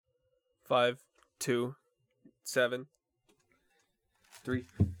5, 2, 7. 3,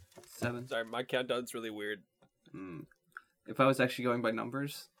 7. Sorry, my countdown's really weird. If I was actually going by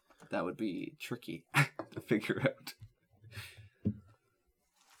numbers, that would be tricky to figure out.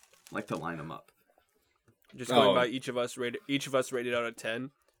 Like to line them up. Just going by each of us rated out of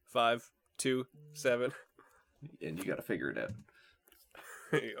 10. 5, 2, 7. And you gotta figure it out.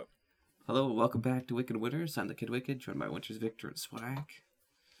 There you go. Hello, welcome back to Wicked Winners. I'm the Kid Wicked, joined by Winters, Victor, and Swaq.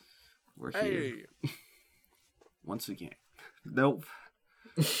 We're here. Once again. Nope.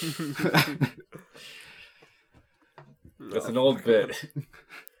 That's an old bit.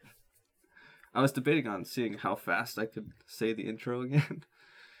 I was debating on seeing how fast I could say the intro again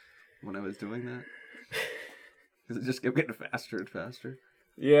when I was doing that. Because it just kept getting faster and faster.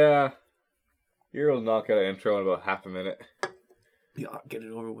 Yeah. You're able to knock out an intro in about half a minute. Yeah, get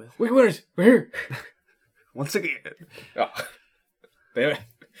it over with. Wicked Winners, we're here. Once again. Oh, damn it.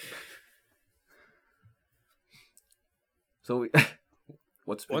 So,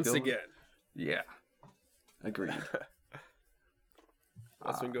 what's been Once going? again. Yeah. Agreed.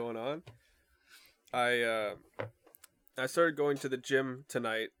 What's been going on? I started going to the gym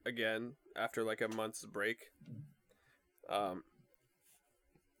tonight again after like a month's break. So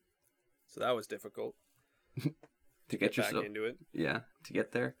that was difficult. To get yourself back into it. Yeah, to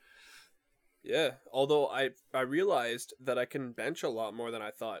get there. Yeah, although I realized that I can bench a lot more than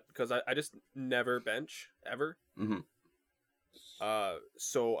I thought because I just never bench ever. Mm-hmm.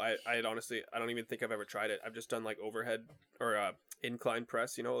 So I honestly I don't even think I've ever tried it. I've just done like overhead or incline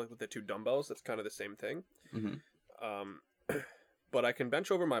press, you know, like with the two dumbbells. That's kind of the same thing. Mm-hmm. But I can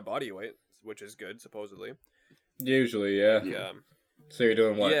bench over my body weight, which is good supposedly. Usually, yeah. Yeah. So you're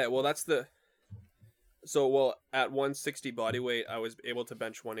doing what? Yeah, well that's the. So well at 160 body weight, I was able to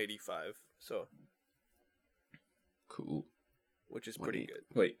bench 185. So. Cool. Which is pretty good.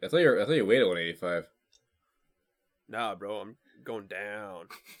 Wait, I thought you weighed at 185. Nah, bro, I'm going down.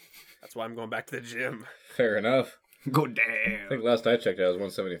 That's why I'm going back to the gym. Fair enough. Go down. I think last I checked, I was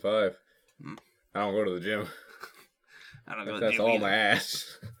 175. I don't go to the gym. I don't go to the That's gym all either. my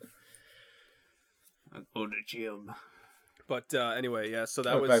ass. I go to the gym. But anyway, yeah. So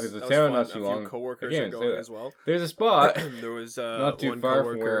that In was fact, there's a that was town fun. not too a long. few coworkers I are can't say going that. as well. There's a spot There was not too one far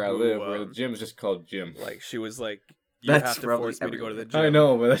from coworker where I who, live where the gym's just called gym. like she was like, you That's have to probably force me to go to the gym. I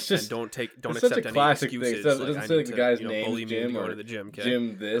know, but that's And just don't it's accept such a any classic excuses. thing. It Like, doesn't I say like need the guy's to, name, bully me gym to go or to the gym. Okay?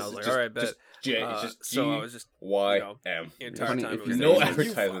 Gym this. And I was like, just, all right, bet. just J. It's just So I was just Y you know, M. the entire Funny time if it you was no like,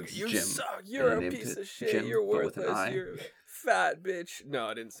 advertisements. You Gym. suck. You're And a named piece it of shit. Gym, You're but with an worthless. I. You're fat bitch. No,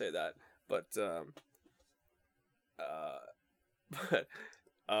 I didn't say that. But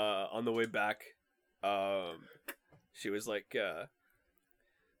on the way back, she was like, I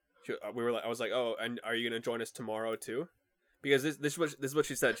was like, oh, and are you gonna join us tomorrow too? Because this is what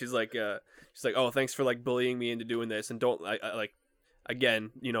she said. She's like, oh, thanks for like bullying me into doing this, and don't I like,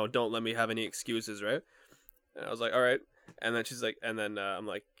 again, you know, don't let me have any excuses, right? And I was like, all right. And then she's like, and then I'm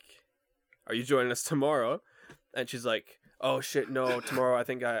like, are you joining us tomorrow? And she's like, oh shit, no, tomorrow I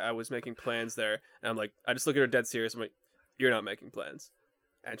think I was making plans there. And I'm like, I just look at her dead serious. I'm like, you're not making plans.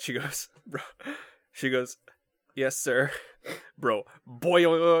 And she goes, bro, yes, sir. Bro, boy.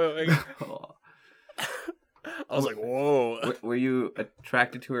 Oh. I was like, whoa. Were you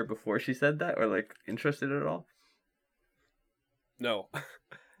attracted to her before she said that, or like interested at all? No. Oh.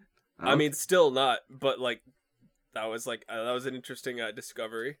 I mean, still not, but like, that was an interesting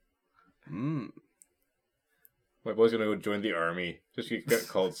discovery. Mm. My boy's gonna go join the army. Just get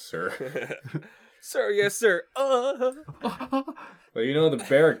called sir. Sir, yes, sir. Well, you know the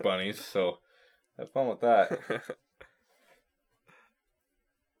barrack bunnies, so have fun with that.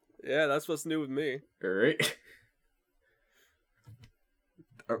 Yeah, that's what's new with me. Alright.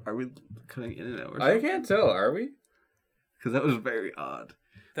 Are we cutting in and out? Or I can't tell, are we? Because that was very odd.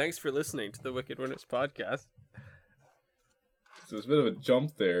 Thanks for listening to the Wicked Winners podcast. So there's a bit of a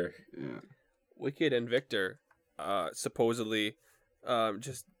jump there. Yeah. Wicked and Victor, supposedly,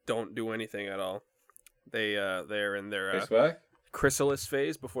 just don't do anything at all. They're in their Hey, Swag? chrysalis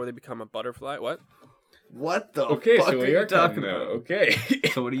phase before they become a butterfly. What? What the Okay, fuck so are we you are talking talking now. about? Okay.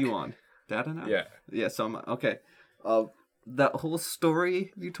 So what are you on? Data now? Yeah. Yeah, so I'm okay. That whole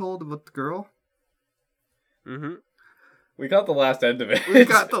story you told about the girl? Mm-hmm. We got the last end of it. We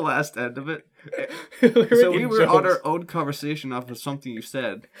got the last end of it. So we making were on jokes. our own conversation off of something you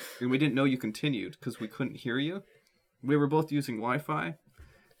said, and we didn't know you continued because we couldn't hear you. We were both using Wi-Fi,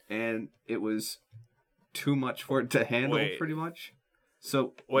 and it was too much for it to handle, Wait. pretty much.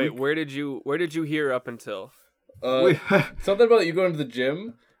 So Wait, where did you hear up until? Something about you going to the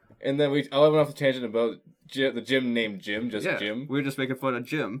gym, and then I went off the tangent about the gym named Jim, just Jim. We were just making fun of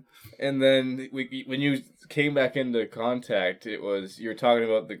Jim. And then when you came back into contact, you were talking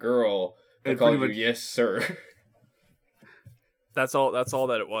about the girl that called you yes sir. That's all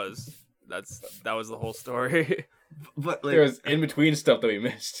that it was. That was the whole story. But like, there was in between stuff that we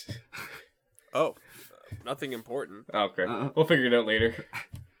missed. Oh, nothing important. Okay, we'll figure it out later.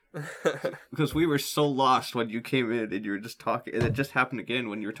 Because we were so lost when you came in and you were just talking, and it just happened again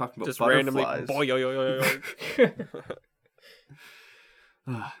when you were talking about just butterflies. randomly, boy, yo.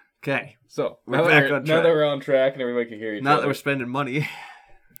 Okay, so we're back on track. Now that we're on track and everybody can hear each other. Now that we're spending money,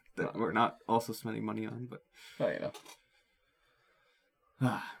 that we're not also spending money on, but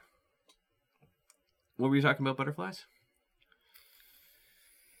what were you talking about, butterflies?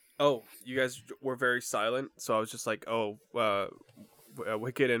 Oh, you guys were very silent, so I was just like,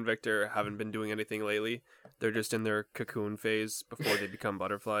 Wicked and Victor haven't been doing anything lately. They're just in their cocoon phase before they become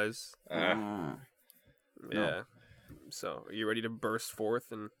butterflies. Yeah. No. So, are you ready to burst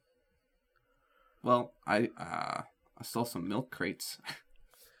forth? And Well, I saw some milk crates.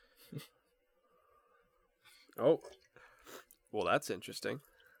 Oh. Well, that's interesting.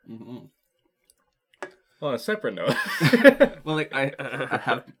 Mm-hmm. On a separate note. Well, like I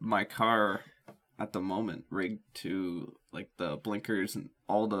have my car at the moment rigged to like the blinkers and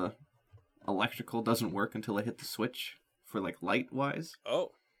all the electrical doesn't work until I hit the switch for like light wise.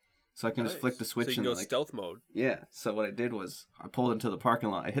 Oh. So I can just flick the switch so you can and go like stealth mode. Yeah. So what I did was I pulled into the parking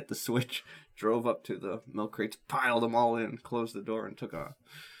lot, I hit the switch, drove up to the milk crates, piled them all in, closed the door, and took off.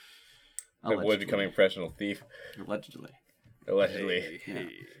 Avoid becoming a professional thief. Allegedly. Hey.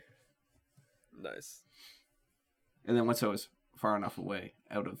 Nice. And then once I was far enough away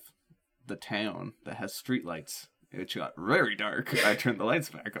out of the town that has streetlights, it got very dark. I turned the lights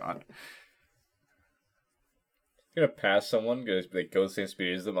back on. You're gonna pass someone, go the same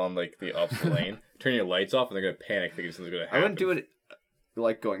speed as them on like the opposite lane, turn your lights off, and they're gonna panic thinking something's gonna happen. I wouldn't do it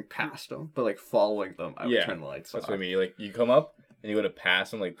like going past them, but like following them, I would turn the lights off. That's what I mean. Like you come up and you go to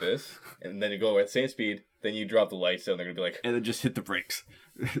pass them like this, and then you go at the same speed, then you drop the lights down, they're gonna be like, and then just hit the brakes.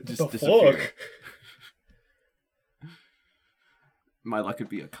 Just the disappear. fuck? My luck would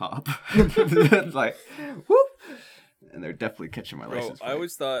be a cop. Like, whoop! And they're definitely catching my license plate. I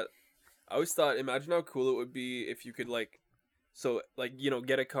always thought, imagine how cool it would be if you could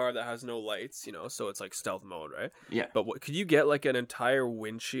get a car that has no lights, so it's like stealth mode, right? Yeah. But could you get like an entire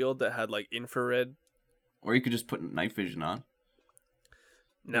windshield that had like infrared? Or you could just put night vision on.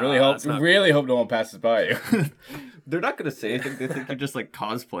 No, really hope no one passes by you. They're not gonna say anything. They think you're just like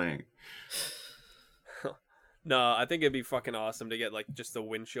cosplaying. No, I think it'd be fucking awesome to get like just the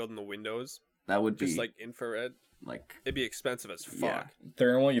windshield and the windows. That would be just like infrared. Like it'd be expensive as fuck. Yeah.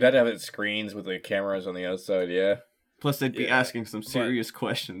 Thermal, you'd have to have it screens with the cameras on the outside. Yeah. Plus, they'd be asking some serious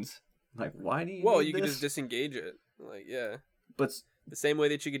questions. Like, why do you? Well, need you this? could just disengage it. Like, yeah. But the same way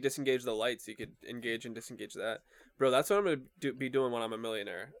that you could disengage the lights, you could engage and disengage that. Bro, that's what I'm gonna be doing when I'm a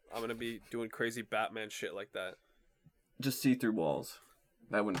millionaire. I'm gonna be doing crazy Batman shit like that. Just see through walls.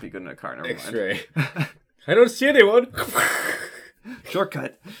 That wouldn't be good in a car. Never mind. X-ray. I don't see anyone.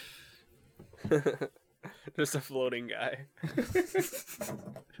 Shortcut. Just a floating guy.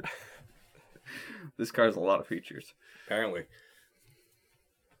 This car has a lot of features. Apparently.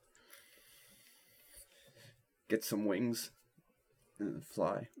 Get some wings and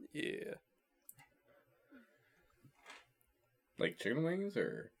fly. Yeah. Like chicken wings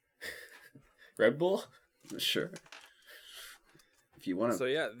or Red Bull? Sure. If you want to. So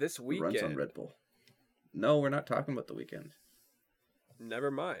yeah, this weekend. Runs on Red Bull. No, we're not talking about the weekend.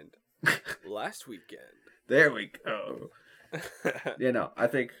 Never mind. Last weekend. There we go. Yeah, no, I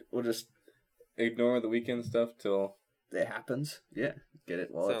think we'll just ignore the weekend stuff till it happens. Yeah, get it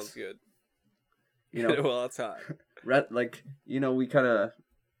while sounds good. You know, well, it's hot. We kind of.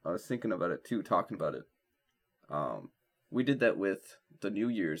 I was thinking about it too, talking about it. We did that with the New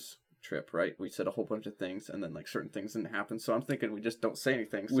Year's trip, right? We said a whole bunch of things, and then like certain things didn't happen. So I'm thinking we just don't say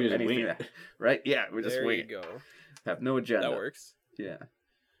anything. So we just anything wing it. Right? Yeah, we just there wing you it. go. Have no agenda. That works. Yeah.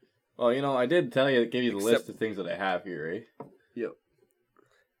 Well, I did tell you, give you the list of things that I have here, eh? Yep.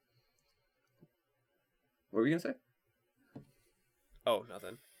 What were you gonna say? Oh,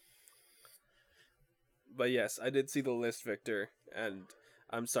 nothing. But yes, I did see the list, Victor, and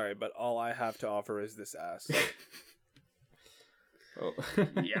I'm sorry, but all I have to offer is this ass. Oh.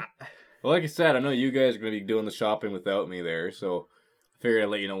 Yeah. Well, like I said, I know you guys are going to be doing the shopping without me there, so I figured I'd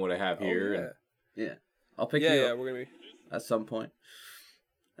let you know what I have here. Oh, yeah. Yeah. I'll pick you up. Yeah, we're going to be... At some point.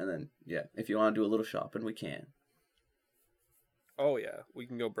 And then, yeah, if you want to do a little shopping, we can. Oh, yeah. We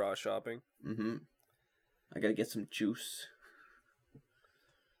can go bra shopping. Mm-hmm. I got to get some juice.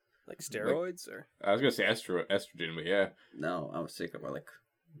 Like steroids, or? I was gonna say estrogen, but yeah. No, I was thinking about like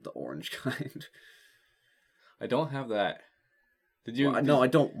the orange kind. I don't have that. Did you? Well, no, I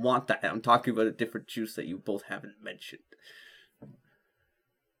don't want that. I'm talking about a different juice that you both haven't mentioned.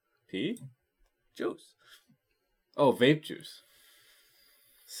 Pea? Juice. Oh, vape juice.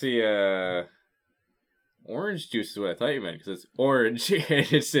 See, orange juice is what I thought you meant, because it's orange and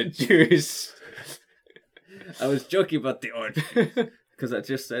it's a juice. I was joking about the orange because I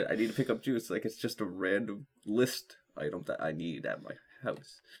just said I need to pick up juice. Like, it's just a random list item that I need at my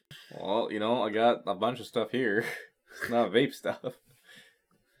house. Well, I got a bunch of stuff here. It's not vape stuff.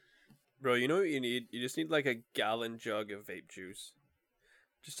 Bro, you know what you need? You just need like a gallon jug of vape juice.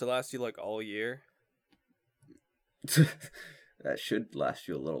 Just to last you like all year. That should last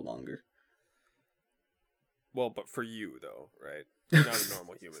you a little longer. Well, but for you though, right? You're not a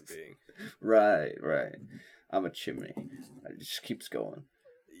normal human being. Right. I'm a chimney. It just keeps going.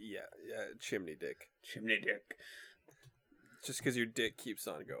 Yeah, chimney dick. Chimney dick. Just because your dick keeps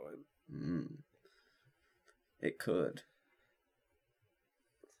on going. It could.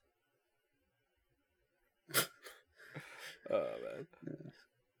 Oh man.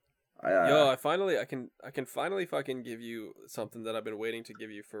 Yeah. I can finally fucking give you something that I've been waiting to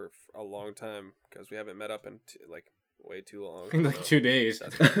give you for a long time, because we haven't met up in like way too long. In like 2 days.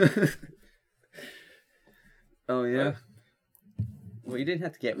 Oh yeah. Well, you didn't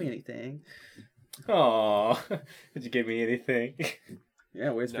have to get me anything. Aw, did you give me anything? Yeah,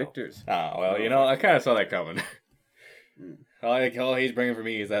 where's No. Victor's? Oh, well, I kind of saw that coming. All he's bringing for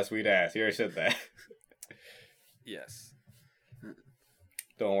me is that sweet ass. You already said that. Yes.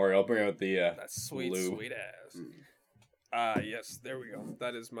 Don't worry, I'll bring out the That sweet, lube. sweet ass. Yes, there we go.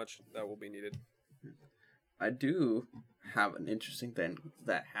 That is much that will be needed. I do have an interesting thing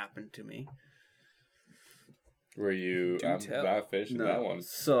that happened to me. Were you? Do I'm tell. not finishing that one.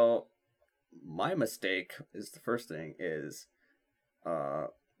 So, my mistake is the first thing is, one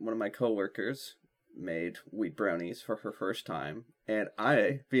of my coworkers made wheat brownies for her first time, and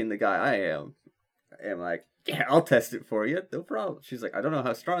I, being the guy I am like, yeah, I'll test it for you, no problem. She's like, I don't know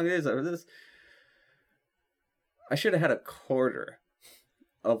how strong it is or this. I should have had a quarter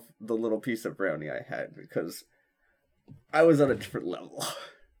of the little piece of brownie I had because I was on a different level.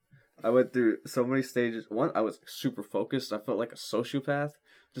 I went through so many stages. One, I was super focused. I felt like a sociopath.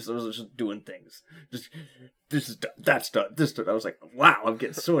 I was just doing things. Just this is done. That's done. This done. I was like, wow, I'm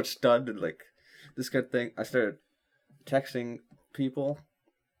getting so much done. And like this kind of thing. I started texting people.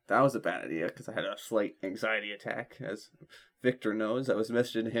 That was a bad idea because I had a slight anxiety attack. As Victor knows, I was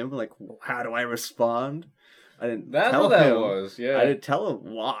messaging him like, how do I respond? I didn't That's tell what that him. was. Yeah. I didn't tell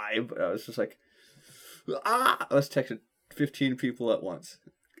him why, but I was just like, I was texting 15 people at once.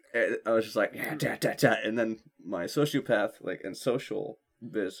 And I was just like, and then my sociopath, like, and social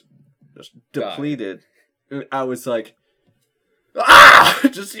biz just depleted. I was like,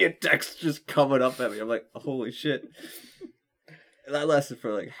 just see a text just coming up at me. I'm like, holy shit. And that lasted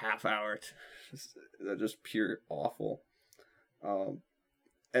for like half hour. Just pure awful. And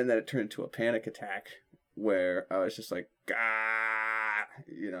then it turned into a panic attack where I was just like,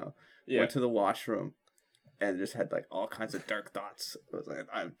 went to the washroom. And just had like all kinds of dark thoughts. I was like,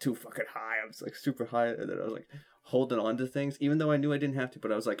 I'm too fucking high. I was like super high. And then I was like holding on to things, even though I knew I didn't have to.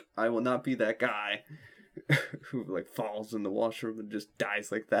 But I was like, I will not be that guy who like falls in the washroom and just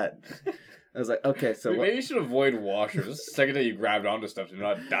dies like that. I was like, okay, so maybe you should avoid washrooms. This is the second that you grabbed onto stuff to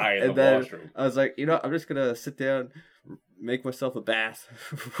not die in and the then washroom. I was like, I'm just gonna sit down, make myself a bath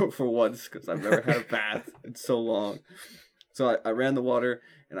for once because I've never had a bath in so long. So I ran the water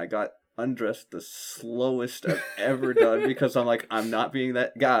and I got undressed the slowest I've ever done because I'm like, I'm not being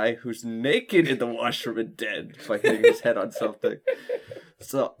that guy who's naked in the washroom and dead by hitting his head on something.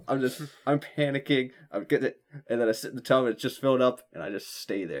 So I'm panicking. I'm getting it, and then I sit in the tub and it's just filled up, and I just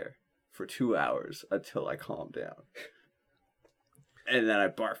stay there for 2 hours until I calm down. And then I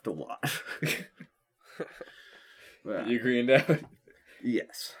barfed a lot. You greened out?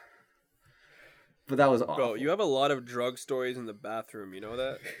 Yes. But that was awful. Bro, you have a lot of drug stories in the bathroom, you know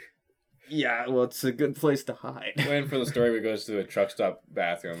that? Yeah, well, it's a good place to hide. Waiting for the story where he goes to a truck stop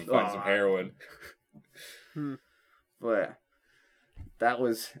bathroom and finds some heroin. But that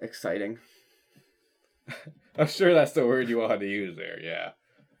was exciting. I'm sure that's the word you wanted to use there, yeah.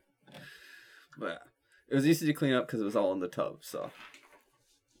 But it was easy to clean up because it was all in the tub, so.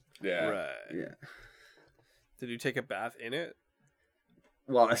 Yeah. Right. Yeah. Did you take a bath in it?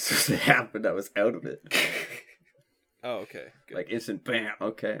 Well, as soon as it happened, I was out of it. Oh, okay. Good. Like, instant bam.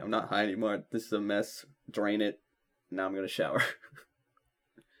 Okay, I'm not high anymore. This is a mess. Drain it. Now I'm going to shower.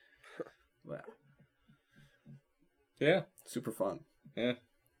 Wow. Yeah. Super fun. Yeah.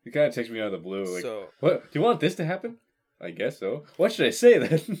 He kind of takes me out of the blue. Like, So, what? Do you want this to happen? I guess so. What should I say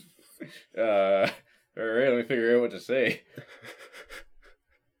then? All right, let me figure out what to say.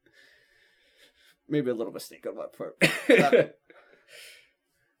 Maybe a little mistake on my part.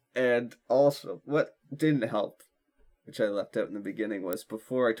 And also, what didn't help, which I left out in the beginning, was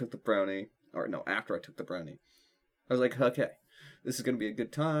before I took the brownie, or no, after I took the brownie, I was like, okay, this is going to be a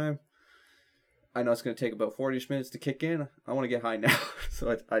good time. I know it's going to take about 40 minutes to kick in. I want to get high now.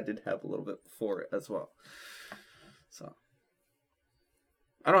 So I did have a little bit before it as well. So,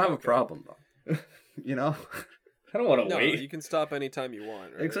 I don't have a problem, though. You know? I don't want to wait. you can stop anytime you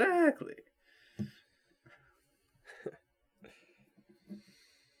want, right? Exactly.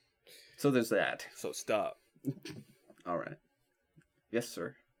 So there's that. So stop. All right. Yes,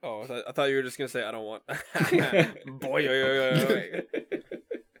 sir. Oh, I thought you were just going to say, I don't want... Boy.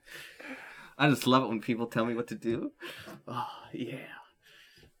 I just love it when people tell me what to do. Oh, yeah.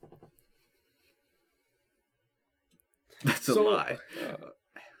 That's a lie.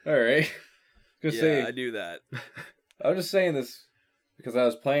 All right. I do that. I was just saying this because I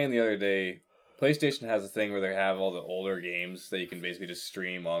was playing the other day. PlayStation has a thing where they have all the older games that you can basically just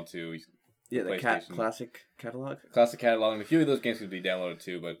stream onto. Yeah, the classic catalog. Classic catalog, and a few of those games can be downloaded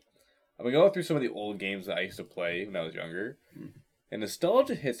too. But I've been going through some of the old games that I used to play when I was younger, and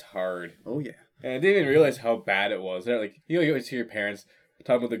nostalgia hits hard. Oh yeah, and I didn't even realize how bad it was. They're like, you always hear your parents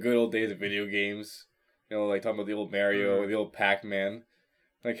talking about the good old days of video games. Like talking about the old Mario, the old Pac-Man.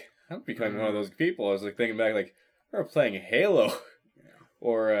 Like, I'm becoming one of those people. I was like thinking back, like, I remember playing Halo.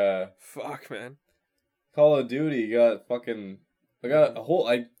 Or, fuck, man. Call of Duty. I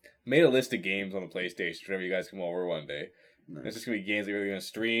made a list of games on the PlayStation whenever you guys come over one day. Nice. It's just going to be games that we're going to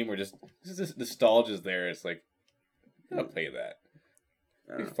stream or just nostalgia's there. It's like, I gotta play that.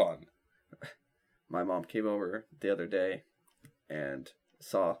 It'd be fun. My mom came over the other day and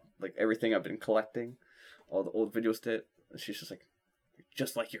saw, like, everything I've been collecting. All the old videos to it. And she's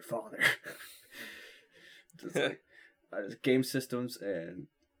just like your father. Just like, just game systems and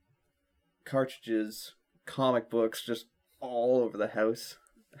cartridges, comic books, just all over the house.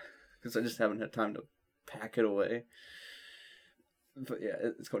 Because I just haven't had time to pack it away. But yeah,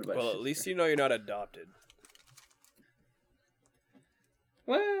 it's going to buy. Well, at least you know you're not adopted.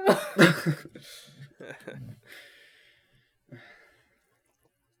 Well.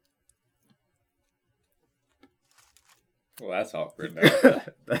 Well, that's awkward.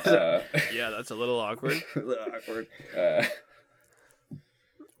 Yeah, that's a little awkward. A little awkward.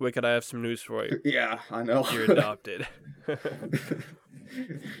 Wicked, I have some news for you. Yeah, I know. You're adopted.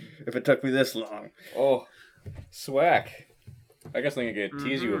 If it took me this long. Oh, Swaq. I guess I can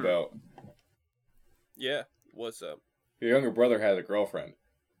tease you about. Yeah, what's up? Your younger brother has a girlfriend.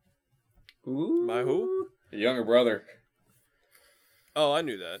 Ooh. My who? Your younger brother. Oh, I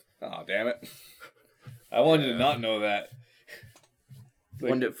knew that. Oh, damn it. I wanted you to not know that. Like,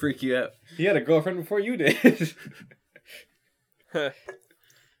 wouldn't it freak you out? He had a girlfriend before you did.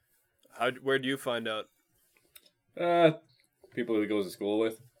 Where'd you find out? People he goes to school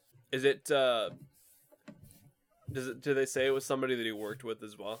with. Is it, do they say it was somebody that he worked with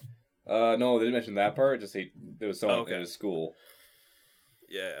as well? No, they didn't mention that part. Just there was someone at his school.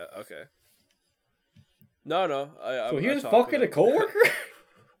 Yeah, okay. No. So he was fucking a coworker?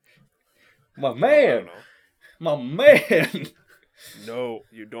 My man. Oh, My man. No,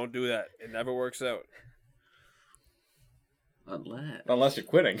 you don't do that. It never works out. Unless you're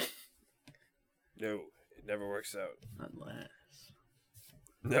quitting. No, it never works out. Unless.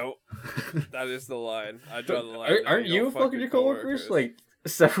 No, that is the line. I draw the line. Aren't you fucking your coworkers? Like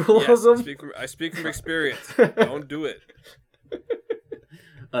several of them? I speak from experience. Don't do it.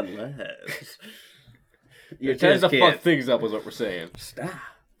 Unless. You're trying to fuck things up is what we're saying. Stop.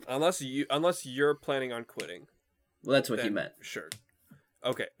 Unless you're planning on quitting. Well, that's what he meant. Sure.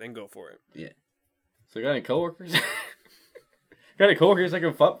 Okay, then go for it. Yeah. So you got any coworkers? Got any coworkers I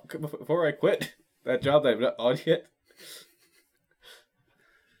can fuck before I quit that job that I'm not on yet?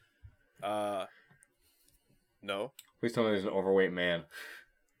 No. Please tell me there's an overweight man.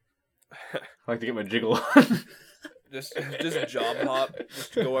 I like to get my jiggle on. Just job hop.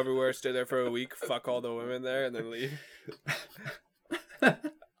 Just go everywhere, stay there for a week, fuck all the women there, and then leave.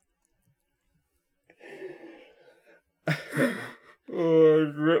 Oh, I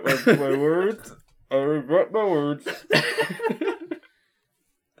regret my words. I regret my words.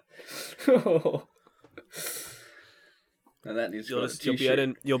 And that needs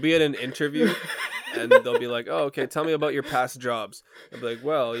you'll be at an interview and they'll be like, "Oh, okay, tell me about your past jobs." I'll be like,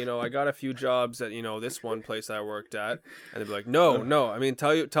 "Well, I got a few jobs at this one place I worked at," and they'll be like, "No, I mean,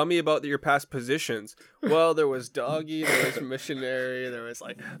 tell me about your past positions." Well, there was doggy, there was missionary, there was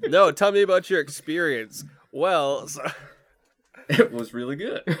like, no, tell me about your experience. Well, so... it was really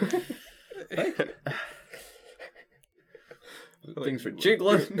good. Thank you. Things were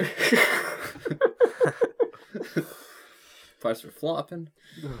jiggling. Parts were flopping.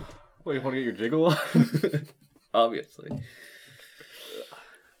 Wait, you want to get your jiggle on? Obviously.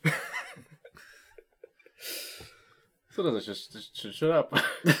 So does it just shut up?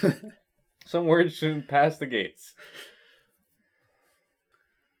 Some words shouldn't pass the gates.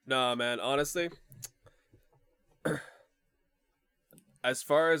 Nah, man, honestly, as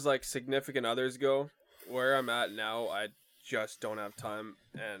far as like significant others go, where I'm at now, I just don't have time.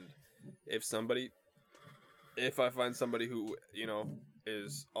 And if I find somebody who,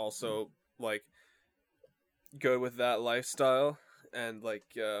 is also like good with that lifestyle and like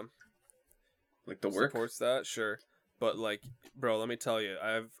the work supports that, sure. But like, bro, let me tell you,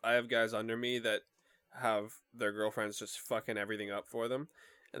 I have guys under me that have their girlfriends just fucking everything up for them,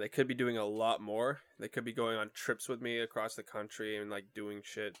 and they could be doing a lot more. They could be going on trips with me across the country and like doing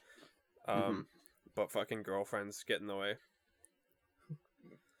shit. But fucking girlfriends get in the way.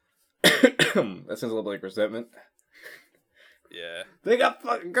 That sounds a little like resentment. Yeah. They got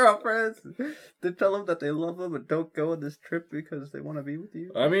fucking girlfriends. They tell them that they love them and don't go on this trip because they want to be with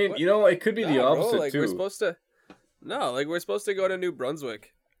you. I mean, What? it could be the opposite like, too. We're supposed to go to New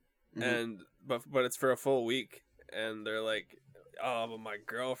Brunswick, and but it's for a full week, and they're like, "Oh, but my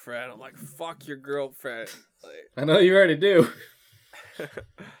girlfriend." I'm like, "Fuck your girlfriend." Like, I know you already do.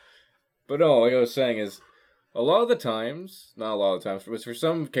 But no, like I was saying is, a lot of the times, not a lot of the times, but for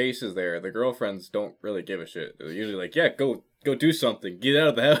some cases there, the girlfriends don't really give a shit. They're usually like, yeah, go do something. Get out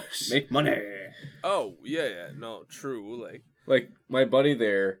of the house. Make money. oh, yeah, no, true. Like, my buddy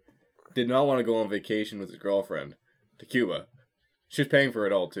there did not want to go on vacation with his girlfriend to Cuba. She was paying for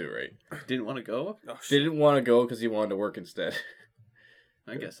it all too, right? Didn't want to go? Oh, shit. Didn't want to go because he wanted to work instead.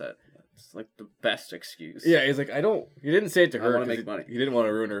 I guess that's like the best excuse. Yeah, he's like, he didn't say it to I her. wanna make money. He didn't want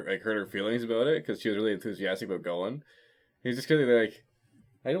to ruin her, like, hurt her feelings about it because she was really enthusiastic about going. He's just kind of like,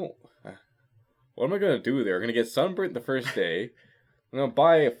 what am I going to do there? I'm going to get sunburnt the first day. I'm going to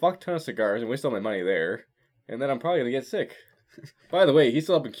buy a fuck ton of cigars and waste all my money there. And then I'm probably going to get sick. By the way, he's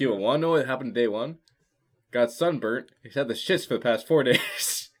still up in Cuba. Want to know what happened day one? Got sunburnt. He's had the shits for the past 4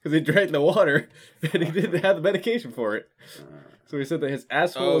 days. Because he drank the water. And he didn't have the medication for it. So he said that his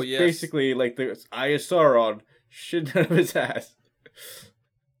asshole was basically like the eye of Sauron shit out of his ass.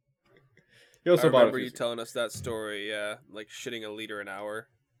 He also I remember you telling us that story, yeah. Like shitting a liter an hour.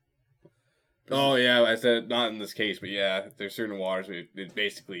 Oh, yeah, I said not in this case, but yeah, there's certain waters where it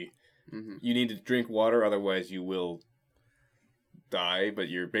basically, you need to drink water, otherwise you will die, but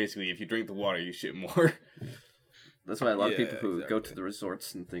you're basically, if you drink the water, you shit more. That's why a lot of people who go to the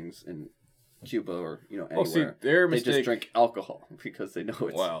resorts and things in Cuba or, anywhere, oh, see, their mistake, they just drink alcohol because they know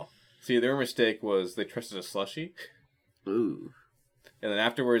it's... Wow. See, their mistake was they trusted a slushie. Ooh. And then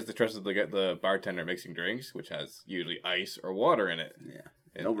afterwards, they trusted the bartender mixing drinks, which has usually ice or water in it.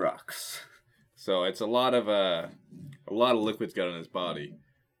 Yeah. No rocks. So it's a lot of liquids got in his body,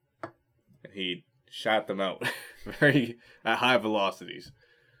 and he shot them out at high velocities.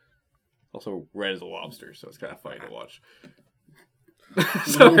 Also red as a lobster, so it's kind of funny to watch.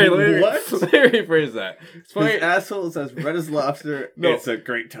 Sorry, let me rephrase that. It's funny. His asshole is as red as lobster. No. It's a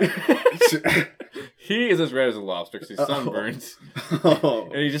great time. He is as red as a lobster because he's sunburnt.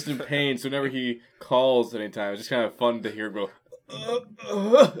 And he's just in pain, so whenever he calls anytime, it's just kind of fun to hear him go...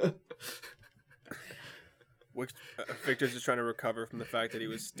 Victor's just trying to recover from the fact that he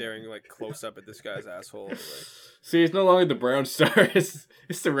was staring like close up at this guy's asshole. Like... See, it's no longer the brown star; it's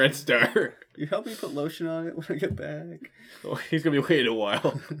the red star. You help me put lotion on it when I get back. Oh, he's gonna be waiting a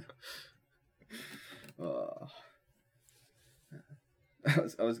while.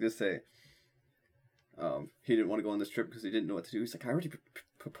 I was gonna say, he didn't want to go on this trip because he didn't know what to do. He's like, I already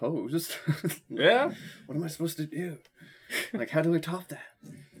proposed. Yeah. What am I supposed to do? Like, how do I top that?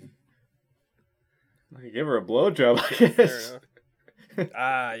 I give her a blowjob, I guess.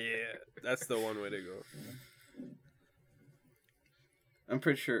 Yeah. That's the one way to go. I'm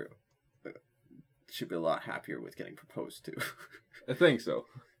pretty sure she'd be a lot happier with getting proposed to. I think so.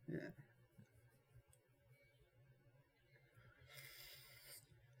 Yeah.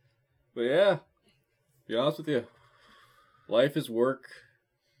 But yeah, to be honest with you, life is work.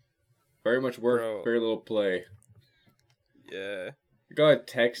 Very much work, Bro. very little play. Yeah. I got a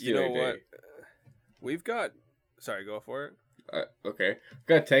text You the know other day. what? We've got... Sorry, go for it. Okay.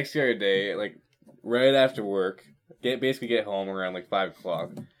 Got a text the other day, like, right after work. Basically get home around like 5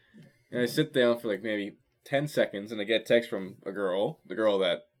 o'clock. And I sit down for like maybe 10 seconds and I get a text from a girl, the girl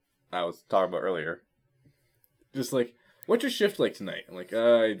that I was talking about earlier. Just like, what's your shift like tonight? I'm like,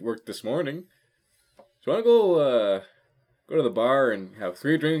 I worked this morning. So I want to go to the bar and have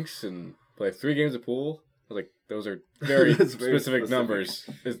 3 drinks and play 3 games of pool. I was like, those are very specific numbers.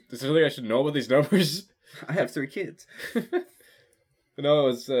 Is there something I should know about these numbers? I have 3 kids. No, it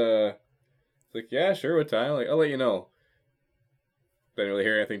was like, yeah, sure, what time? Like, I'll let you know. Didn't really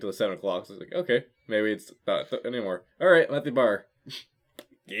hear anything till 7 o'clock, so I was like, okay, maybe it's not anymore. Alright, I'm at the bar.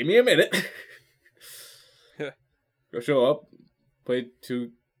 Gave me a minute. Go show up. We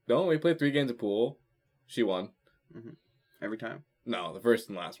played 3 games of pool. She won. Mm-hmm. Every time? No, the first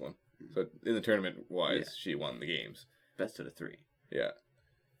and last one. So in the tournament wise, she won the games. Best of the 3. Yeah.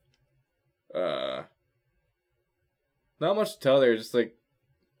 Not much to tell there. Just like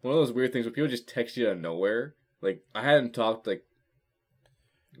one of those weird things where people just text you out of nowhere. Like I hadn't talked like.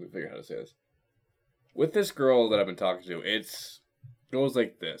 Let me figure out how to say this. With this girl that I've been talking to, it goes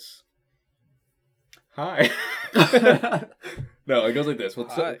like this. Hi. No, it goes like this. We'll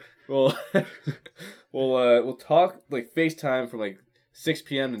talk like FaceTime from like 6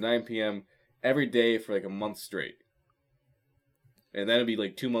 p.m. to 9 p.m. every day for like a month straight. And then it'd be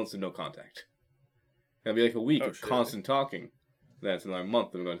like 2 months of no contact. And it'd be like a week of constant talking. Then it's another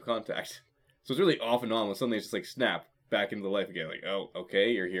month of no contact. So it's really off and on when suddenly it's just like snap back into life again. Like, oh,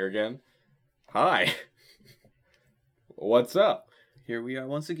 okay, you're here again. Hi. What's up? Here we are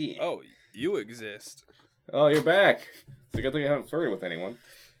once again. Oh, you exist. Oh, you're back. It's a good thing I haven't flirted with anyone.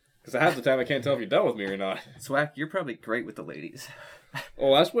 Because half the time I can't tell if you're done with me or not. Swaq, you're probably great with the ladies.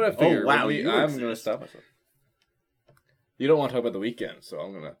 Oh, that's what I figured. Oh, wow, I'm going to stop myself. You don't want to talk about the weekend, so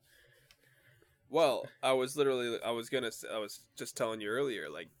I'm going to... Well, I was just telling you earlier,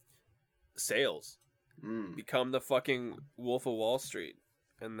 like, sales. Become the fucking Wolf of Wall Street.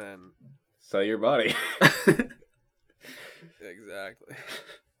 And then... sell your body. Exactly.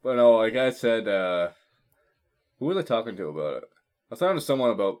 But no, like I said, who was I talking to about it? I was talking to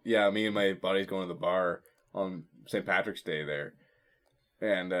someone about, me and my buddies going to the bar on St. Patrick's Day there.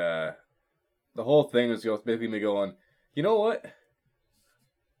 And the whole thing was basically me going, you know what?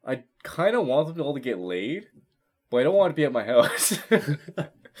 I kind of want them all to get laid, but I don't want to be at my house.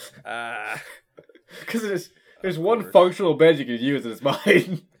 Because there's one functional bed you can use and it's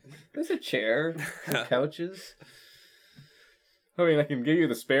mine. There's a chair, some couches. I mean, I can give you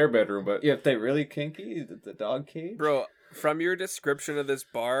the spare bedroom, but... yeah, if they're really kinky, the dog cage. Bro, from your description of this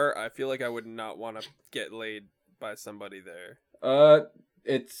bar, I feel like I would not want to get laid by somebody there.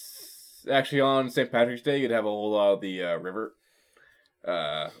 It's actually on St. Patrick's Day. You'd have a whole lot of the river.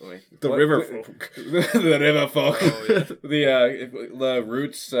 River folk. The river folk. Oh, yeah. The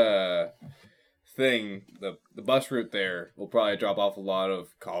routes thing, the bus route there will probably drop off a lot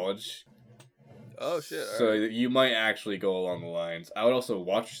of college. Oh, shit. So you might actually go along the lines. I would also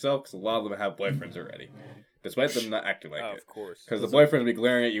watch yourself because a lot of them have boyfriends already. Despite them not acting like it. Of course. Because the boyfriends will be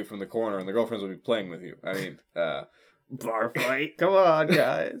glaring at you from the corner and the girlfriends will be playing with you. I mean, bar fight. Come on,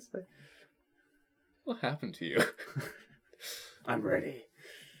 guys. What happened to you? I'm ready.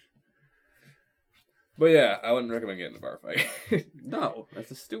 But yeah, I wouldn't recommend getting a bar fight. No, that's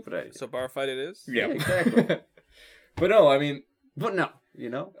a stupid idea. So bar fight it is? Yeah, exactly. But no, I mean... but no, you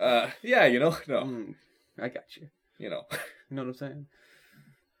know? Yeah, you know, no. I got you. You know. You know what I'm saying?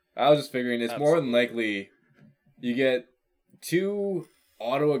 I was just figuring it's Absolutely. more than likely you get 2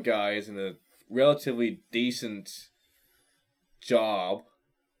 Ottawa guys in a relatively decent job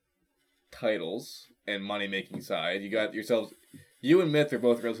titles and money-making side. You got yourselves... You and Myth are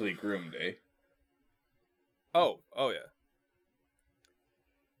both relatively groomed, eh? Oh yeah.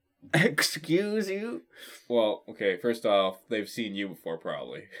 Excuse you? Well, okay, first off, they've seen you before,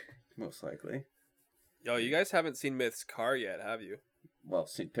 probably. Most likely. Yo, you guys haven't seen Myth's car yet, have you? Well,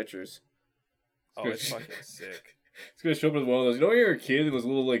 seen pictures. Oh, it's fucking sick. It's gonna show up as one of those. You know when you were a kid and those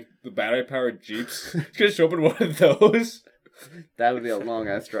little, like, the battery-powered Jeeps? It's gonna show up in one of those. That would be a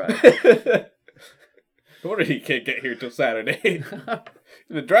long-ass drive. No wonder he can't get here till Saturday. He's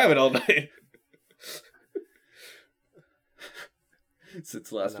been driving all night.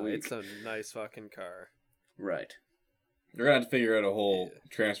 Since last week. It's a nice fucking car. Right. We're gonna have to figure out a whole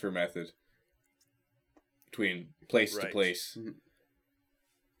transfer method between place to Right. place. Mhm.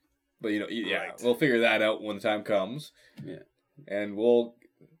 But yeah, Right. we'll figure that out when the time comes. Yeah. And we'll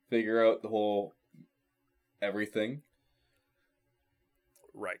figure out the whole everything.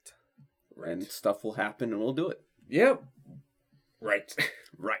 Right. And stuff will happen and we'll do it. Yep. Right.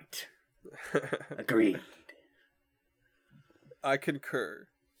 Right. Agreed. I concur.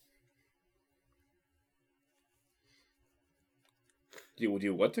 You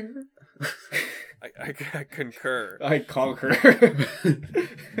do what to her? I concur. I conquer.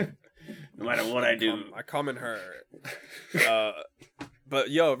 No matter what I do. I come in her. But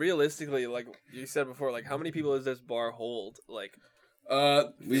yo, realistically, like you said before, like how many people does this bar hold? Like,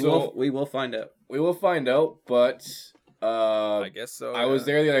 we will find out. We will find out, but I guess so. I was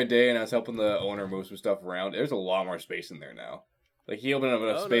there the other day and I was helping the owner move some stuff around. There's a lot more space in there now. Like he opened up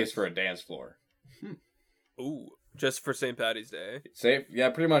enough space for a dance floor. Ooh, just for St. Patty's Day. Yeah,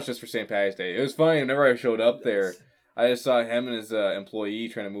 pretty much just for St. Patty's Day. It was funny. Whenever I showed up there, I just saw him and his employee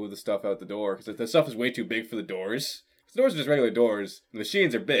trying to move the stuff out the door because the stuff is way too big for the doors. The doors are just regular doors. The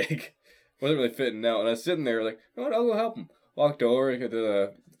machines are big. Wasn't really fitting out. And I was sitting there like, you know what, I'll go help him. Walked over.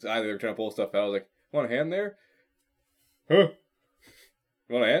 Either they were trying to pull stuff out. I was like, want a hand there? Huh?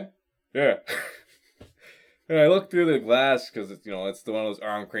 You want a hand? Yeah. And I looked through the glass because it's one of those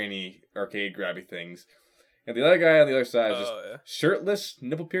arm craney arcade grabby things. And the other guy on the other side is just shirtless,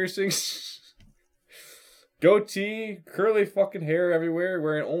 nipple piercings, goatee, curly fucking hair everywhere,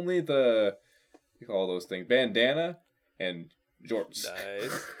 wearing only the, you call those things, bandana and jorts.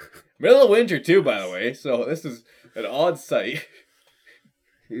 Nice. Middle of winter too, by the way, so this is an odd sight.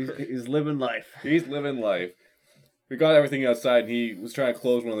 He's living life. He's living life. We got everything outside, and he was trying to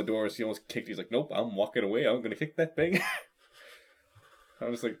close one of the doors. He almost kicked. He's like, "Nope, I'm walking away. I'm gonna kick that thing." I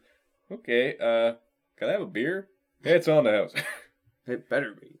was like, "Okay, can I have a beer?" Yeah, it's on the house. It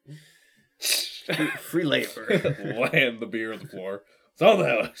better be. Free labor. Land the beer on the floor. It's on the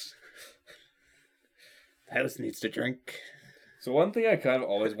house. The house needs to drink. So one thing I kind of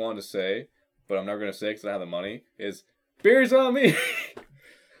always wanted to say, but I'm never gonna say because I don't have the money, is beer's on me.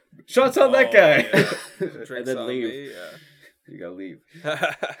 Shots on that guy. And then leave. Me, yeah. You gotta leave.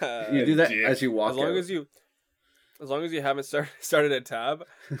 You do that as you walk. As long as you haven't started a tab.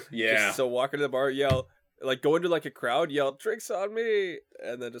 Yeah. Just, so walk into the bar, yell, like go into like a crowd, yell, "Drinks on me,"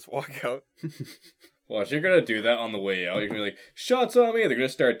 and then just walk out. Well, if you're gonna do that on the way out, you're gonna be like, "Shots on me." They're gonna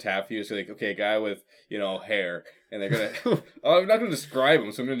start tapping you. So like, okay, guy with hair, and they're gonna. I'm not gonna describe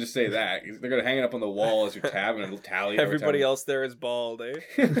them, so I'm gonna just say that they're gonna hang it up on the wall as you're tabbing and tally. Everybody else there is bald, eh?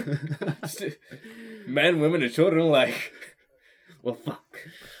 Men, women, and children alike. Well, fuck.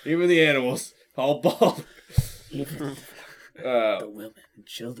 Even the animals, all bald. The women and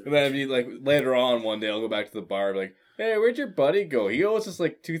children. And then like later on one day, I'll go back to the bar, and be like, "Hey, where'd your buddy go? He owes us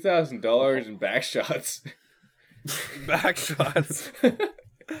like $2,000 in backshots." Backshots.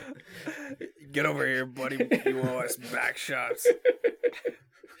 Get over here, buddy. You owe us backshots.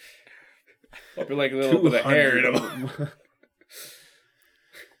 I'll be like a little bit of hair in him.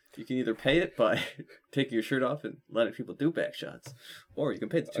 You can either pay it by taking your shirt off and letting people do back shots, or you can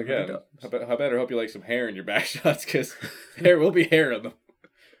pay the $200. Again, I better hope you like some hair in your back shots, because there will be hair on them.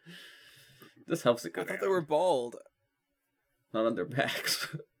 This helps it go I thought down. they were bald. Not on their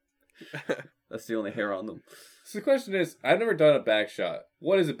backs. That's the only hair on them. So the question is, I've never done a back shot.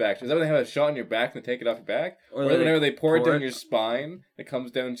 What is a back shot? Is that when they have a shot in your back and they take it off your back? Or whenever they pour it down your spine, it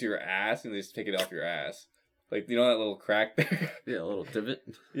comes down to your ass and they just take it off your ass? Like, you know that little crack there? Yeah, a little divot.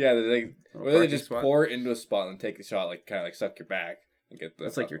 Yeah, or they just pour it into a spot and take a shot, like kind of like suck your back and get the.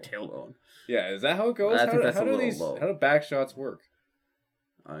 That's like your tailbone. Yeah, is that how it goes? I think that's a little low. How do back shots work?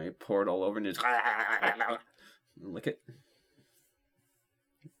 I pour it all over and just lick it.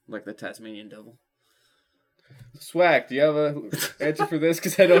 Like the Tasmanian devil. Swaq, do you have an answer for this?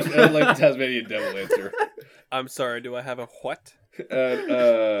 Because I don't like the Tasmanian devil answer. I'm sorry, do I have a what?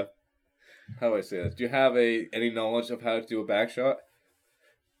 How do I say this? Do you have any knowledge of how to do a back shot?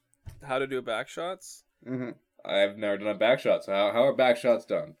 How to do back shots? Mm-hmm. I've never done a back shot, so how are back shots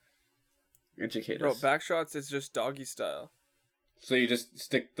done? Educate Bro, us. back shots is just doggy style. So you just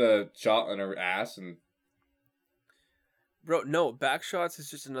stick the shot on her ass and... Bro, no, back shots is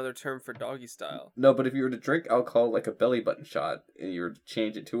just another term for doggy style. No, but if you were to drink alcohol like a belly button shot and you were to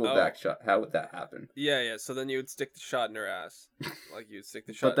change it to a back shot, how would that happen? Yeah, so then you would stick the shot in her ass. Like, you'd stick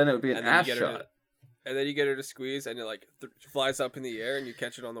the shot. But then it would be an ass shot. And then you get her to squeeze and it like flies up in the air and you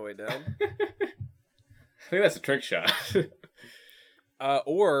catch it on the way down. I think that's a trick shot.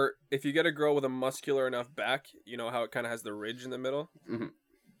 Or if you get a girl with a muscular enough back, you know how it kind of has the ridge in the middle? Mm-hmm.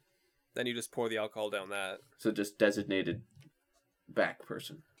 Then you just pour the alcohol down that. So just designated back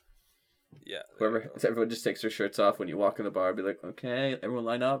person. Yeah. Everyone just takes their shirts off when you walk in the bar. Be like, okay, everyone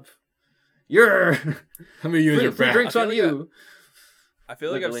line up. You're. How many use your free back? drinks on you. I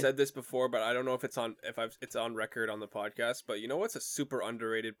feel like I've said this before, but I don't know if it's on record on the podcast. But you know what's a super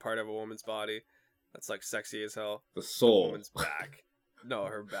underrated part of a woman's body? That's like sexy as hell. The soul. A woman's back. No,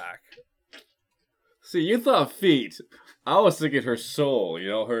 her back. See, you thought feet. I was thinking her soul. You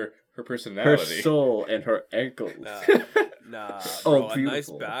know, her Her Her personality. soul and her ankles. Nah, Oh, bro, a nice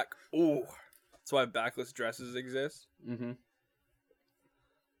beautiful. back. Ooh, that's why backless dresses exist. Mm-hmm.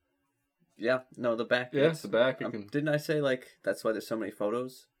 Yeah, no, the back. Yeah, it's- the back. You can... Didn't I say, like, that's why there's so many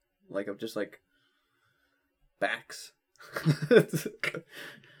photos? Like, of just, like, backs.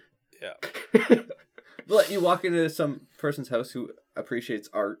 Yeah. But you walk into some person's house who appreciates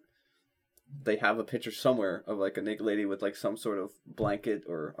art. They have a picture somewhere of, like, a naked lady with, like, some sort of blanket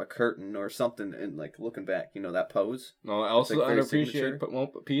or a curtain or something and, like, looking back. You know, that pose? No, also Like, very underappreciated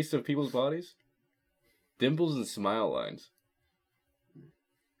signature. piece of people's bodies. Dimples and smile lines.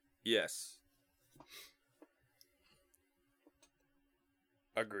 Yes.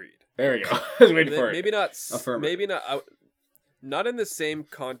 Agreed. There we go. I was waiting for it. Maybe not. Affirmative. Maybe not. Not in the same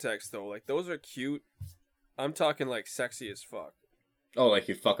context though. Like those are cute. I'm talking like sexy as fuck. Oh, like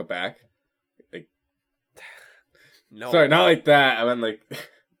you'd fuck a back? Like, No. sorry, not like that. I meant like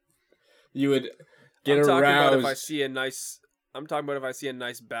you would get I'm talking aroused. about if I see a nice. I'm talking about if I see a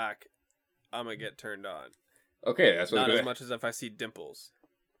nice back, I'm gonna get turned on. Okay, that's what Not I'm as gonna... much as if I see dimples.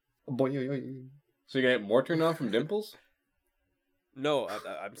 So you get more turned on from dimples? No,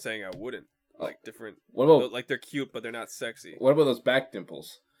 I'm saying I wouldn't. Like different. What about Like they're cute, but they're not sexy. what about those back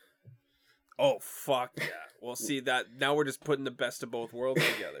dimples? Oh fuck yeah! Well, see that now we're just putting the best of both worlds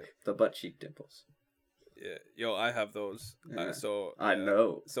together. The butt cheek dimples. Yeah, yo, I have those. Yeah. So I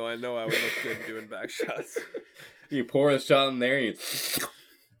know. So I know I would look good doing back shots. You pour a shot in there and you...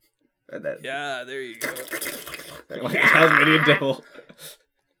 And then, Yeah, there you go. like a Tasmanian devil.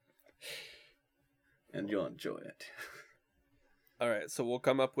 and you'll enjoy it. All right, so we'll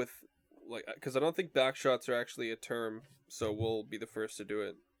come up with like because I don't think back shots are actually a term, so we'll be the first to do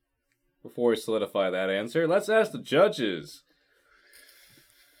it. Before we solidify that answer, let's ask the judges.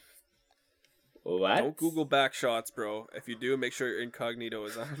 What? Don't Google back shots, bro. If you do, make sure your incognito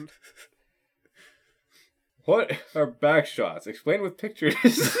is on. What are back shots? Explain with pictures.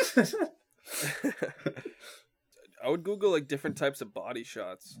 I would Google like different types of body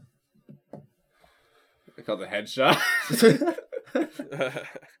shots. They call it the headshot.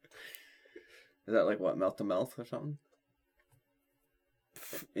 Is that like what, mouth to mouth or something?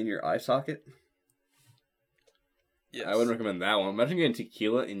 In your eye socket? Yes. I wouldn't recommend that one. Imagine getting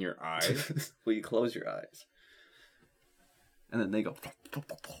tequila in your eyes. Well, you close your eyes. And then they go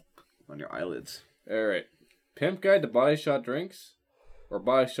on your eyelids. Alright. Pimp Guide to Body Shot Drinks? Or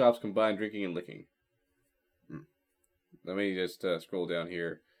Body Shops Combined Drinking and Licking? Let me just scroll down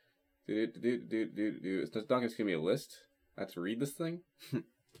here. It's not going to give me a list. I have to read this thing?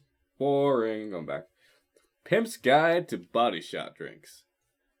 Boring. Going back. Pimp's Guide to Body Shot Drinks.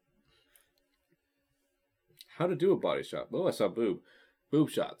 How to do a body shot. Oh, I saw boob. Boob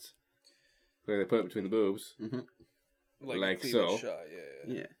shots. Where they put it between the boobs. Mm-hmm. like like so. Shot.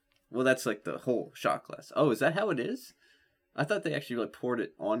 Yeah. Yeah. Well, that's like the whole shot glass. Oh, is that how it is? I thought they actually like poured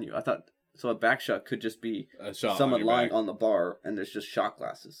it on you. I thought so. A back shot could just be A shot someone on your lying back. on the bar, and there's just shot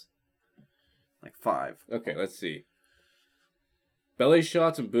glasses, like 5. Okay, let's see. Belly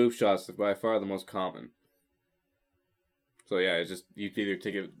shots and boob shots are by far the most common. So yeah, it's just you can either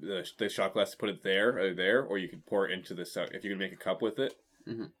take the shot glass, put it there, or you can pour it into this. If you can make a cup with it,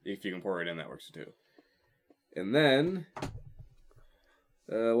 if you can pour it in, that works too. And then,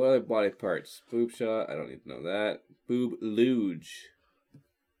 what other body parts? Boob shot. I don't need to know that. Boob luge.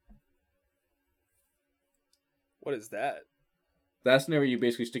 What is that? That's whenever you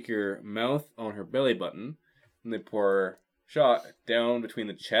basically stick your mouth on her belly button, and they pour shot down between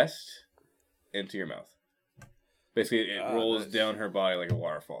the chest into your mouth. Basically, it rolls nice. down her body like a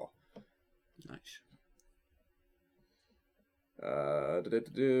waterfall. Nice.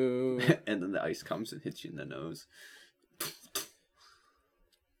 And then the ice comes and hits you in the nose.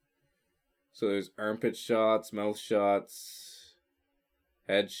 So there's armpit shots, mouth shots,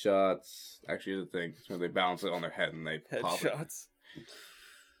 head shots. Actually, the thing is when they balance it on their head and they pop it. Headshots.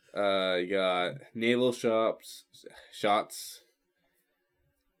 You got navel shots,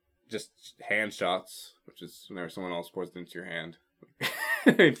 just hand shots, which is whenever someone else pours it into your hand.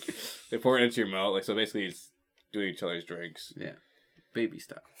 They pour it into your mouth, like so. Basically, it's doing each other's drinks. Yeah, baby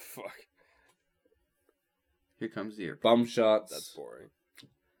style. Fuck. Here comes the ear. Bum shots. That's boring.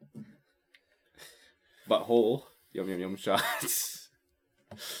 Butthole. Yum yum yum shots.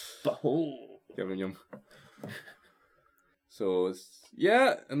 Butthole. Yum yum yum. So it's,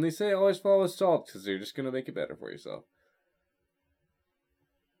 yeah, and they say always follow with salt because they're just gonna make it better for yourself.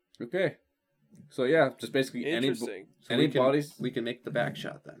 Okay. So yeah, just basically Interesting. any bodies. We can make the back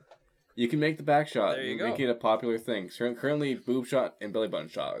shot then. You can make the back shot. There you Make go. it a popular thing. Currently, boob shot and belly button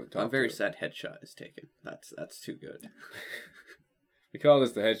shot are the top I'm very two. sad headshot is taken. That's too good. We call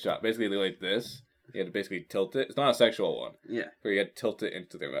this the headshot. Basically, they like this. You had to basically tilt it. It's not a sexual one. Yeah. Where you had to tilt it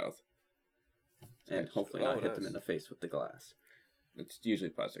into their mouth. And hopefully not hit them in the face with the glass. It's usually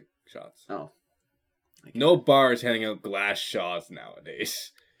plastic shots. Oh. No bars handing out glass shots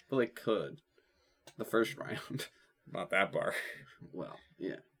nowadays. Well, they could. The first round. Not that bar. Well,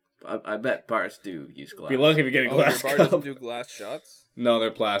 yeah. I bet bars do use glass. Be lucky if you get a glass your bar cup. doesn't do glass shots? No, they're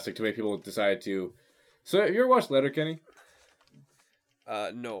plastic to make people decide to. So, have you ever watched Letterkenny?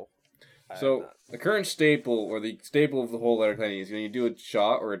 No. So, the current staple, or the staple of the whole Letterkenny is when you do a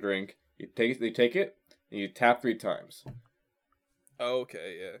shot or a drink, they take it, and you tap 3 times.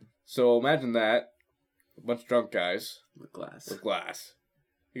 Okay, yeah. So, imagine that. A bunch of drunk guys. With glass. With glass.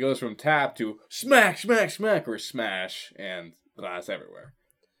 It goes from tap to smack, smack, smack, or smash, and glass everywhere.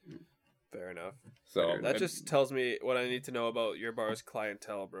 Fair enough. So that just tells me what I need to know about your bar's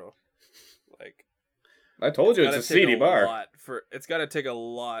clientele, bro. Like, I told you it's a seedy bar. It's got to take a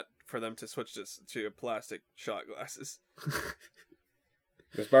lot for them to switch to plastic shot glasses.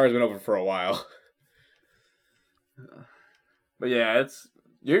 This bar has been open for a while. But yeah,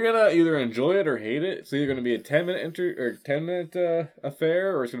 you're gonna either enjoy it or hate it. It's either gonna be a 10-minute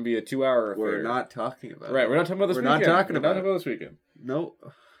affair, or it's gonna be a 2-hour affair. We're not talking about Right, we're not talking about this weekend. We're not talking about this weekend. No.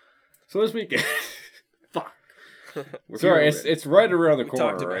 So this weekend. Fuck. Sorry, it's right around the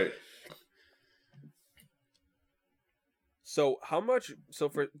corner, right? So how much? So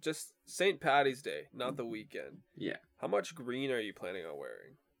for just St. Patty's Day, not the weekend. Yeah. How much green are you planning on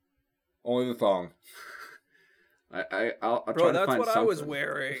wearing? Only the thong. I'll Bro, try to that's find what something. I was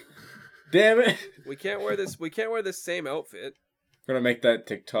wearing. Damn it! We can't wear this. We can't wear the same outfit. We're gonna make that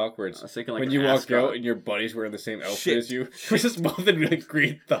TikTok where it's like when you walk out and your buddy's wearing the same outfit as you. We're just both in like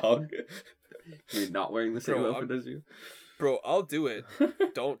green thong. You're not wearing the same outfit as you, bro. I'll do it.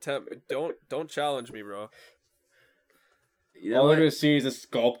 Don't tempt me. Don't challenge me, bro. You know all what? I'm gonna see is a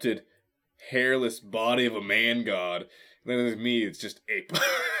sculpted, hairless body of a man god. And then there's me. It's just ape.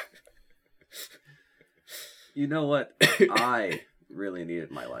 You know what? I really need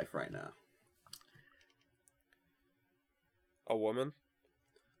in my life right now. A woman?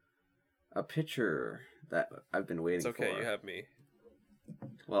 A picture that I've been waiting for. It's okay, you have me.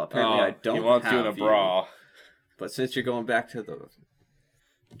 Well, apparently I don't you want have you in a bra. But since you're going back to the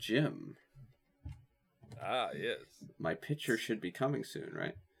gym... Ah, yes. My picture should be coming soon,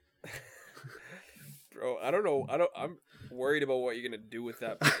 right? Bro, I don't know. I'm worried about what you're going to do with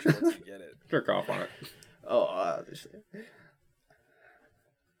that picture once you get it. Jerk off on it. Oh,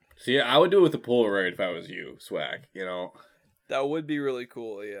 See, I would do it with a Polaroid if I was you, Swaq, you know? That would be really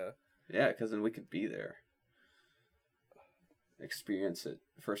cool, yeah. Yeah, because then we could be there. Experience it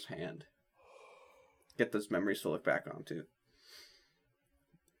firsthand. Get those memories to look back on, too.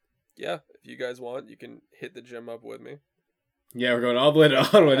 Yeah, if you guys want, you can hit the gym up with me. Yeah, we're going all the way to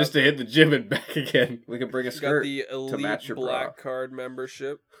Ottawa just to hit the gym and back again. We could bring a skirt the elite to match your black bra. card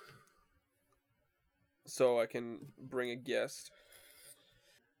membership. So I can bring a guest.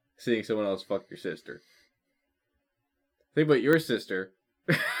 Seeing someone else fuck your sister. Think about your sister.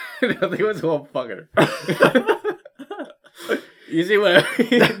 Think about someone fucking her. You see what I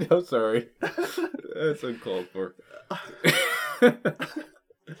mean? I'm sorry. That's uncalled for.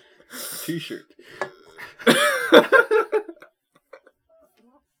 T-shirt.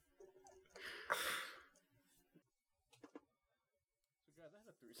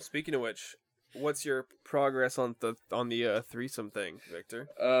 Speaking of which, what's your progress on the threesome thing, Victor?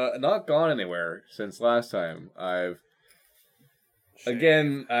 Not gone anywhere since last time. I've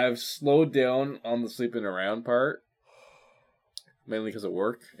slowed down on the sleeping around part. Mainly because of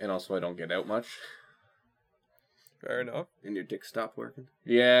work, and also I don't get out much. Fair enough. And your dick stopped working?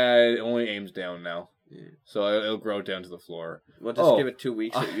 Yeah, it only aims down now. Yeah. So it'll grow down to the floor. Well, just give it 2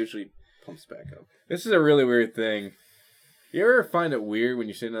 weeks, it usually pumps back up. This is a really weird thing. You ever find it weird when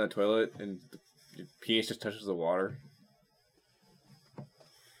you're sitting on the toilet and your penis just touches the water?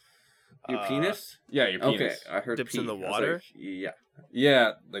 Your penis? Yeah, your penis. Okay, I heard dips in the water? Like, yeah.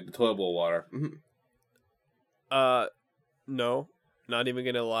 Yeah, like the toilet bowl water. Mm-hmm. No. Not even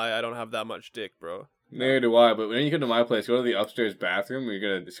gonna lie, I don't have that much dick, bro. Neither do I, but when you come to my place, go to the upstairs bathroom,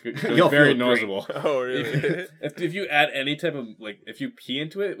 it's You'll very feel noticeable. Oh, really? if you add any type of, if you pee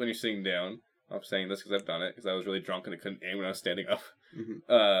into it when you're sitting down, I'm saying this because I've done it, because I was really drunk and I couldn't aim when I was standing up. Mm-hmm.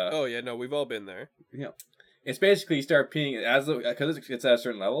 Oh, yeah, no, we've all been there. Yeah. It's basically you start peeing, because it's at a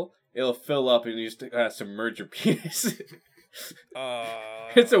certain level, it'll fill up and you just submerge your penis.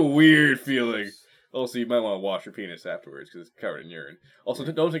 It's a weird feeling. Also, you might want to wash your penis afterwards because it's covered in urine. Also,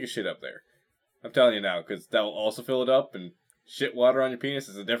 don't take a shit up there. I'm telling you now, because that will also fill it up, and shit water on your penis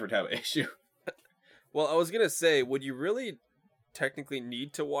is a different type of issue. Well, I was gonna say, would you really technically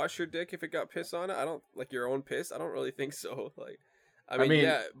need to wash your dick if it got piss on it. I don't like your own piss. I don't really think so. Like, I mean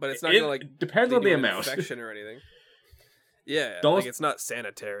yeah, but it's not gonna like depends lead on the to an amount infection or anything. Yeah, Don't- like it's not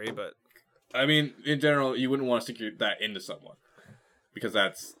sanitary, but I mean, in general, you wouldn't want to stick that into someone because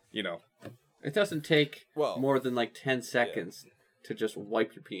that's It doesn't take Well, more than like 10 seconds to just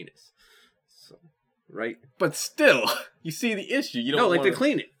wipe your penis. So, right? But still, you see the issue. You don't No, like wanna... to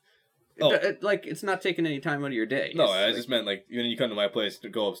clean it. Oh. Like it's not taking any time out of your day. No, It's I like, just meant like when you come to my place to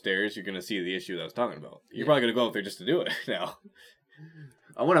go upstairs, you're gonna see the issue that I was talking about. You're Yeah. probably gonna go up there just to do it now.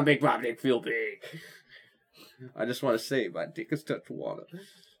 I want to make my dick feel big. I just want to say my dick has touched water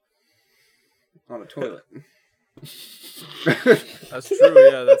on a toilet. that's true.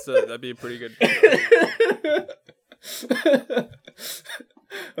 Yeah, that'd be a pretty good.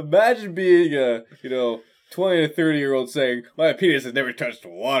 Imagine being a 20 to 30-year-old saying my penis has never touched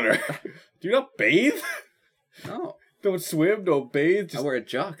water. Do you not bathe? No, Don't swim, don't bathe. I Just... wear a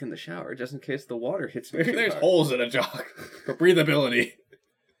jock in the shower just in case the water hits me. Maybe too there's hard. holes in a jock for breathability.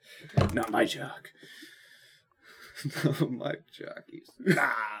 Not my jock. No, my jockeys. Nah.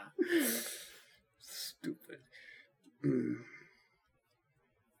 Stupid. Mm.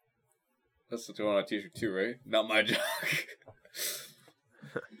 That's what you want on a t-shirt too, right? Not my jock.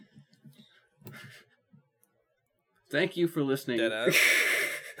 Thank you for listening. Dead ass.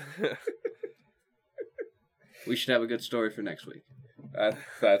 We should have a good story for next week.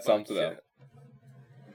 That sums it Fuck up. yeah.